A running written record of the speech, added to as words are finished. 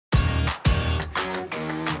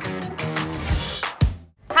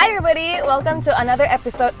Hi everybody, welcome to another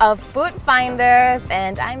episode of Food Finders,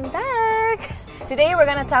 and I'm back. Today we're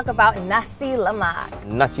gonna talk about Nasi Lemak.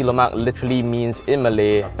 Nasi Lemak literally means in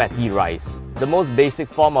Malay, fatty rice. The most basic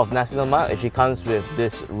form of Nasi Lemak actually comes with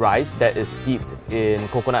this rice that is steeped in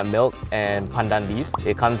coconut milk and pandan leaves.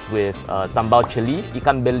 It comes with sambal chili,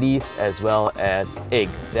 ikan bilis, as well as egg.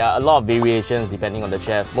 There are a lot of variations depending on the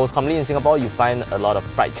chef. Most commonly in Singapore, you find a lot of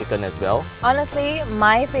fried chicken as well. Honestly,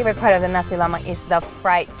 my favorite part of the Nasi Lemak is the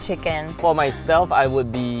fried chicken. For myself, I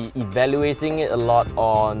would be evaluating it a lot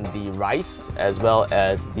on the rice as well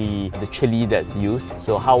as the chili that's used.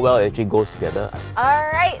 So how well it actually goes together.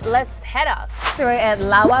 Alright, let's head up. So we're at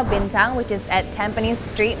Lawa Bintang, which is at Tampines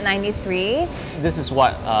Street 93. This is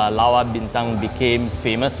what Lawa Bintang became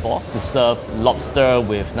famous for, to serve lobster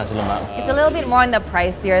with Nasi Lemak. It's a little bit more on the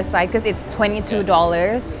pricier side because it's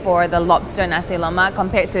 $22 for the lobster Nasi Lemak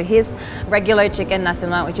compared to his regular chicken Nasi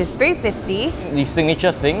Lemak, which is $3.50. The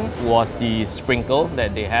signature thing was the sprinkle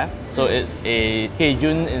that they have. So it's a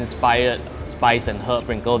Cajun inspired spice and herb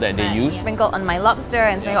sprinkle that they use. Sprinkle on my lobster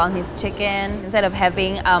and sprinkle on his chicken. Instead of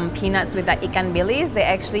having peanuts with the ikan bilis, they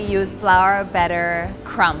actually use flour batter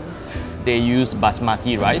crumbs. They use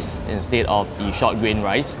basmati rice instead of the short grain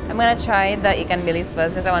rice. I'm gonna try the ikan bilis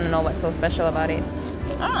first because I want to know what's so special about it.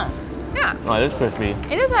 Yeah. Oh, it is crispy.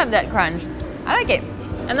 It does have that crunch. I like it.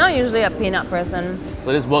 I'm not usually a peanut person.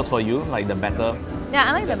 So this works for you, like the batter. Yeah,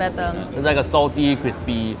 I like the batter. It's like a salty,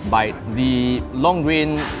 crispy bite. The long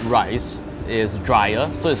grain rice is drier,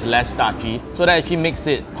 so it's less starchy. So that actually makes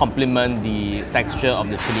it complement the texture of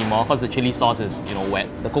the chili more because the chili sauce is, wet.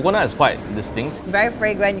 The coconut is quite distinct. Very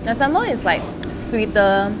fragrant. The sambal is like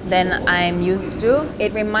sweeter than I'm used to.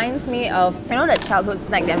 It reminds me of, the childhood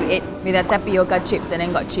snack that we ate with the tapioca chips and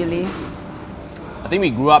then got chili. I think we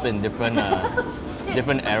grew up in different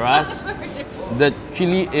different eras. The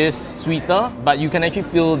chili is sweeter, but you can actually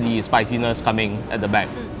feel the spiciness coming at the back.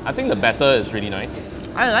 I think the batter is really nice.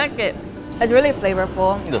 I like it. It's really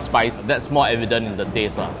flavorful. The spice, that's more evident in the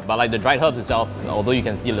taste. But like the dried herbs itself, although you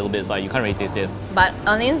can see a little bit, you can't really taste it. But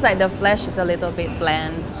on the inside, the flesh is a little bit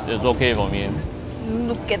bland. It's okay for me.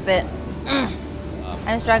 Look at that.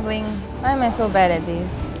 I'm struggling. Why am I so bad at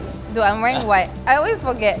this? Dude, I'm wearing white. I always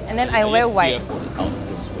forget, and then I wear white.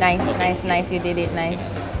 Nice. You did it, nice.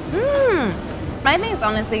 I think it's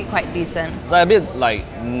honestly quite decent. It's like a bit like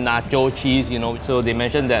nacho cheese, So they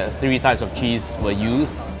mentioned that 3 types of cheese were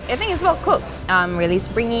used. I think it's well cooked. Really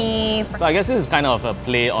springy. So I guess this is kind of a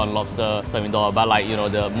play on lobster thermidor, but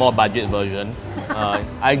the more budget version.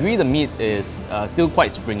 I agree the meat is still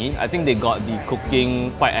quite springy. I think they got the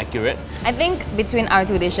cooking quite accurate. I think between our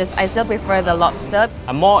two dishes, I still prefer the lobster.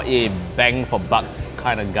 I'm more a bang for buck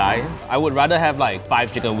kind of guy. I would rather have like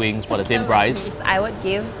 5 chicken wings for the same price. I would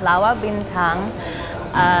give Lawa Bintang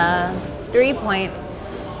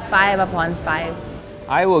 3.5 upon 5.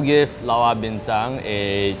 I will give Lawa Bintang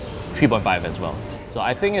a 3.5 as well. So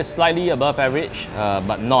I think it's slightly above average,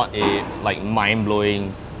 but not a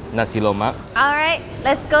mind-blowing Nasi Lemak. Alright,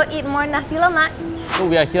 let's go eat more Nasi Lemak. So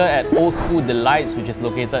we are here at Old School Delights, which is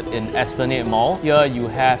located in Esplanade Mall. Here you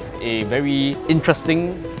have a very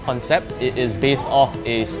interesting concept. It is based off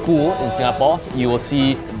a school in Singapore. You will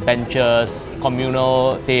see benches,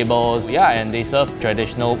 communal tables, and they serve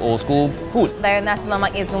traditional old school food. Their Nasi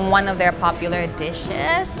Lemak is one of their popular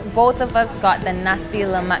dishes. Both of us got the Nasi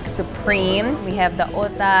Lemak Supreme. We have the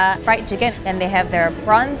otak fried chicken, then they have their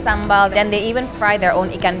prawn sambal, then they even fry their own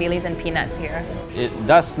ikan bilis and peanuts here. It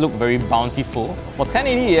does look very bountiful. For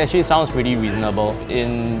 $10.80, it actually sounds pretty reasonable.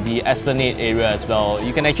 In the Esplanade area as well,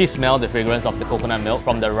 you can actually smell the fragrance of the coconut milk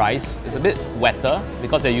from the rice. It's a bit wetter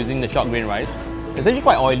because they're using the short grain rice. It's actually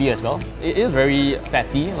quite oily as well. It is very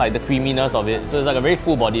fatty, like the creaminess of it. So it's like a very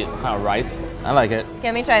full-bodied kind of rice. I like it.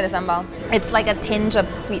 Can we try the sambal? It's like a tinge of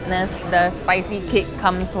sweetness. The spicy kick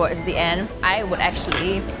comes towards the end. I would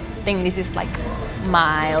actually think this is like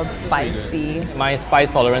mild spicy. My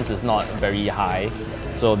spice tolerance is not very high,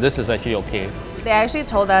 so this is actually okay. They actually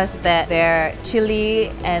told us that their chili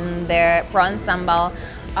and their prawn sambal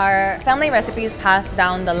are family recipes passed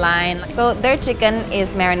down the line. So their chicken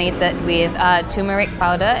is marinated with turmeric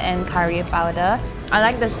powder and curry powder. I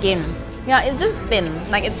like the skin. Yeah, it's just thin.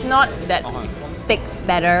 Like it's not that thick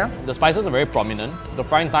batter. The spices are very prominent. The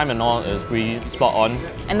frying time and all is pretty spot on.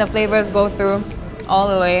 And the flavors go through all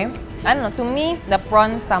the way. I don't know, to me, the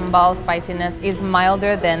prawn sambal spiciness is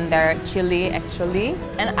milder than their chili actually.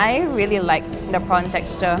 And I really like the prawn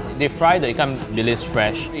texture. They fry the ikan bilis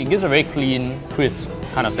fresh. It gives a very clean, crisp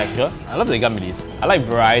kind of texture. I love the ikan bilis. I like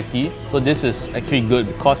variety, so this is actually good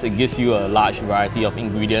because it gives you a large variety of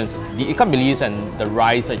ingredients. The ikan bilis and the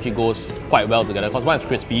rice actually goes quite well together because one is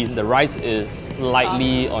crispy, the rice is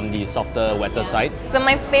slightly on the softer, wetter side. So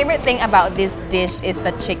my favorite thing about this dish is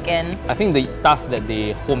the chicken. I think the stuff that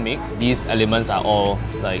they home make, these elements are all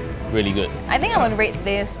like really good. I think I would rate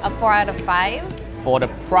this a 4 out of 5. For the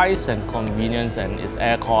price and convenience and its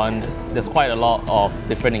aircon, there's quite a lot of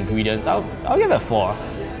different ingredients. I'll give it a 4.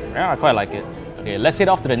 Yeah, I quite like it. Okay, let's head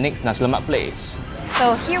off to the next Nasi Lemak place.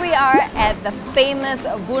 So here we are at the famous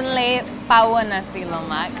Boon Power Nasi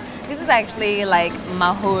Lemak. This is actually like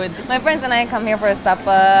Mahood. My friends and I come here for a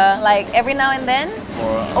supper like every now and then.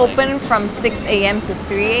 It's open from 6 a.m. to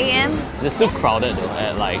 3 a.m. It's still crowded though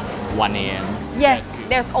at like 1 a.m. Yes,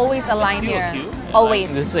 there's always a line here.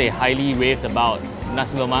 Always. This is a highly raved about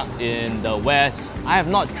Nasi Lemak in the West. I have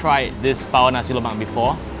not tried this Power Nasi Lemak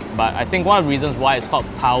before, but I think one of the reasons why it's called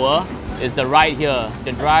Power is the ride here.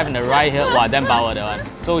 The drive and the ride here, wow, damn power that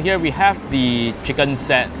one. So here we have the chicken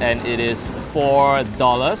set and it is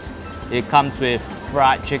 $4. It comes with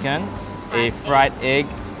fried chicken, a fried egg,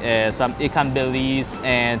 some ikan bilis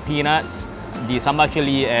and peanuts, the sambal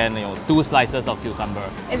chili and 2 slices of cucumber.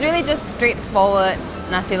 It's really just straightforward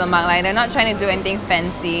Nasi Lemak. Like they're not trying to do anything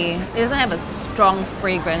fancy. It doesn't have a strong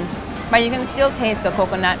fragrance, but you can still taste the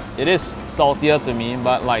coconut. It is saltier to me,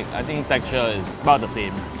 but like I think texture is about the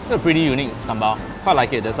same. It's a pretty unique sambal. Quite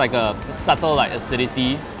like it. There's like a subtle like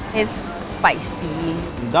acidity. It's spicy.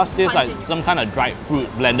 It does taste like some kind of dried fruit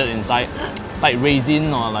blended inside, like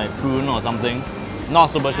raisin or like prune or something.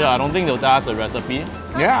 Not super sure. I don't think they'll tell us the recipe.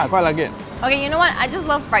 Yeah, I quite like it. Okay, you know what? I just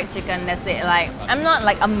love fried chicken. That's it. Like I'm not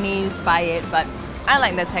like amazed by it, but I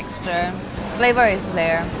like the texture. Flavor is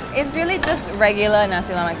there. It's really just regular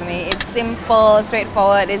Nasi Lemak to me. It's simple,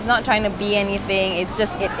 straightforward. It's not trying to be anything. It's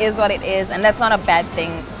just, it is what it is, and that's not a bad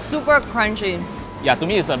thing. Super crunchy. Yeah, to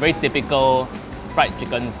me it's a very typical fried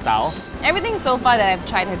chicken style. Everything so far that I've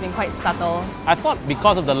tried has been quite subtle. I thought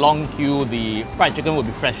because of the long queue, the fried chicken would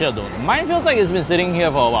be fresher though. Mine feels like it's been sitting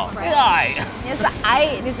here for a while. Yes,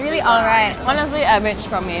 it's really alright. Honestly, average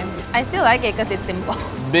for me. I still like it because it's simple.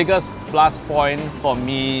 Biggest plus point for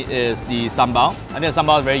me is the sambal. I think the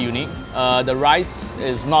sambal is very unique. The rice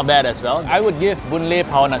is not bad as well. I would give Boon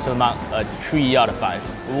Power Nasi Lemak a 3 out of 5.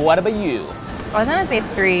 What about you? I was gonna say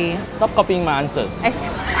 3. Stop copying my answers.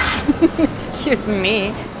 Excuse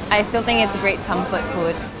me. I still think it's great comfort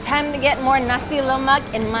food. Time to get more Nasi Lemak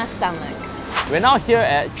in my stomach. We're now here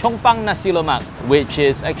at Chong Nasi Lemak, which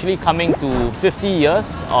is actually coming to 50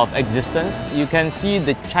 years of existence. You can see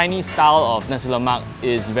the Chinese style of Nasi Lemak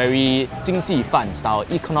is very 经济饭 style,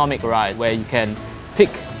 economic rice, where you can pick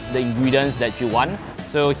the ingredients that you want.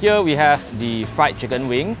 So here we have the fried chicken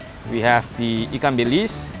wing, we have the ikan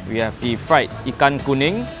bilis, we have the fried ikan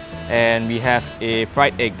kuning, and we have a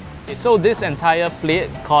fried egg. So this entire plate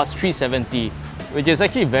costs $3.70, which is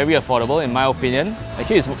actually very affordable in my opinion.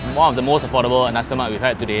 Actually, it's one of the most affordable Nasi Lemak we've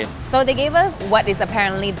had today. So they gave us what is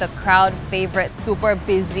apparently the crowd favorite, super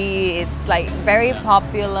busy. It's like very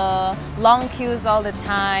popular, long queues all the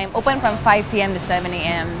time, open from 5 p.m. to 7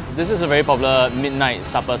 a.m. This is a very popular midnight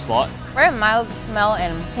supper spot. Very mild smell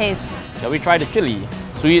and taste. Shall we try the chili?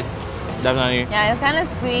 Sweet, definitely. Yeah, it's kind of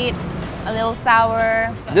sweet, a little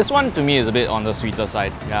sour. This one to me is a bit on the sweeter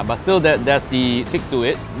side. Yeah, but still there's the kick to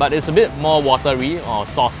it. But it's a bit more watery or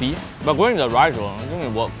saucy. But going to the rice roll, I think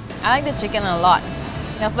it works. I like the chicken a lot.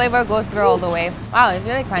 The flavor goes through all the way. Wow, it's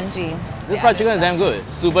really crunchy. This fried chicken is damn good.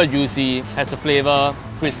 It's super juicy, has a flavor,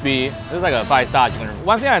 crispy. This is like a 5-star chicken.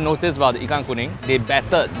 One thing I noticed about the ikan kuning, they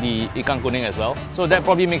battered the ikan kuning as well. So that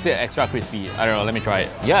probably makes it extra crispy. I don't know, let me try it.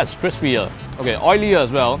 Yeah, it's crispier. Okay, oilier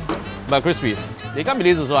as well, but crispy. The ikan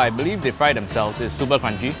bilis also, I believe they fry themselves. It's super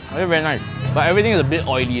crunchy. They're very nice. But everything is a bit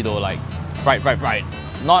oily though, like fried.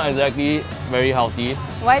 Not exactly very healthy.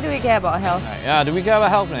 Why do we care about health? Yeah, do we care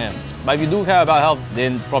about health, man? But if you do care about health,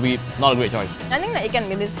 then probably not a great choice. I think the ikan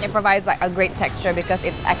bilis, it provides like a great texture because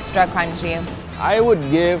it's extra crunchy. I would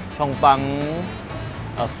give Chong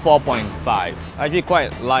a 4.5. I actually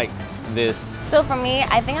quite like this. So for me,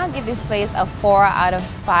 I think I'll give this place a 4 out of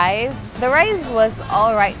 5. The rice was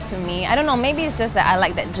alright to me. I don't know, maybe it's just that I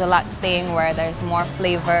like that jalak thing where there's more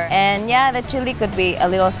flavor. And yeah, the chili could be a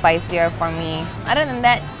little spicier for me. Other than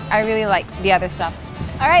that, I really like the other stuff.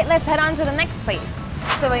 Alright, let's head on to the next place.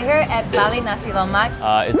 so we're here at Bali Nasi Lemak.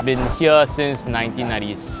 It's been here since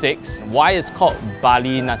 1996. Why it's called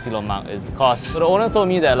Bali Nasi Lemak is because the owner told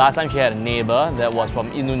me that last time she had a neighbor that was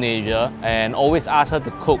from Indonesia and always asked her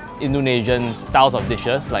to cook Indonesian styles of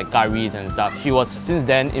dishes like curries and stuff. She was since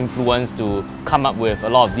then influenced to come up with a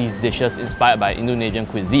lot of these dishes inspired by Indonesian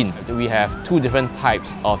cuisine. We have two different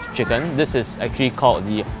types of chicken. This is actually called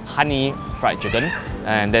the honey fried chicken,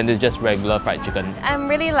 and then there's just regular fried chicken. I'm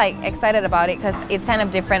really excited about it because it's kind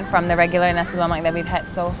of different from the regular Nasi Lemak that we've had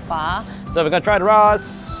so far. So we're gonna try the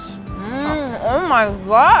rice. Oh my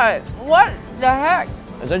god! What the heck?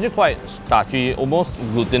 It's actually quite starchy, almost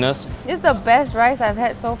glutinous. This is the best rice I've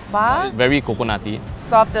had so far. Very coconutty.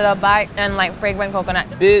 Soft to the bite and fragrant coconut.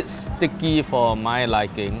 Bit sticky for my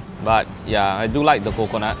liking, but yeah, I do like the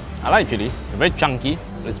coconut. I like chili. It's very chunky.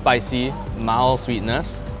 It's spicy, mild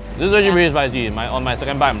sweetness. This is actually really spicy. On my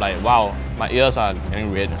second bite, I'm like, wow, my ears are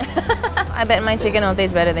getting red. I bet my chicken will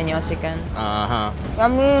taste better than your chicken.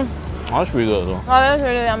 Yummy. Oh, that's pretty good as well. Oh, that's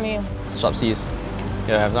really yummy. Swapsies.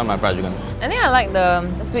 Yeah, I have some of my fried chicken. I think I like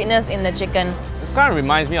the sweetness in the chicken. This kind of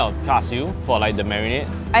reminds me of char siu for the marinade.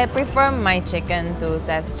 I prefer my chicken to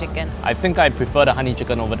Seth's chicken. I think I prefer the honey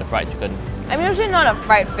chicken over the fried chicken. I'm usually not a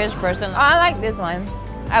fried fish person. I like this one.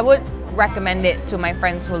 I would recommend it to my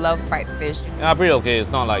friends who love fried fish. Yeah, pretty okay. It's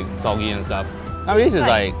not soggy and stuff. Now this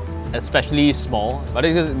is especially small, but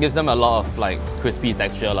it gives them a lot of crispy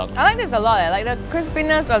texture. I like this a lot. The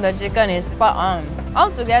crispiness of the chicken is spot on.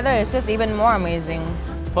 Altogether, it's just even more amazing.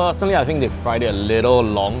 Personally, I think they fried it a little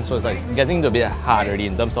long, so it's getting to a bit hard already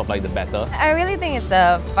in terms of the batter. I really think it's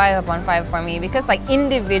a 5 upon 5 for me because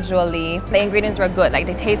individually, the ingredients were good.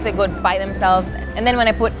 They tasted good by themselves. And then when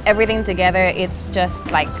I put everything together, it's just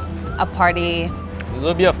a party. This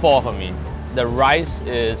will be a 4 for me. The rice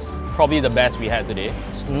is probably the best we had today.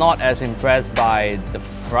 Not as impressed by the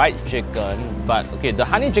fried chicken, but okay, the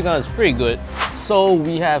honey chicken is pretty good. So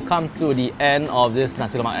we have come to the end of this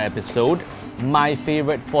Nasi Lemak episode. My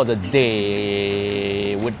favorite for the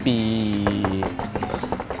day would be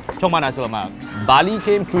Chong Nasi Lemak. Bali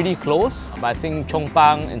came pretty close, but I think Chong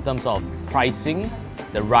in terms of pricing,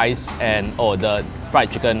 the rice and the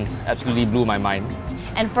fried chicken absolutely blew my mind.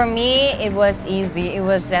 And for me, it was easy. It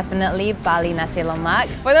was definitely Bali Nasi Lemak.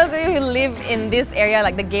 For those of you who live in this area,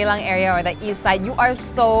 the Geylang area or the east side, you are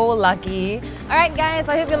so lucky. Alright guys,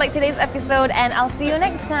 I hope you liked today's episode and I'll see you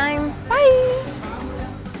next time. Bye!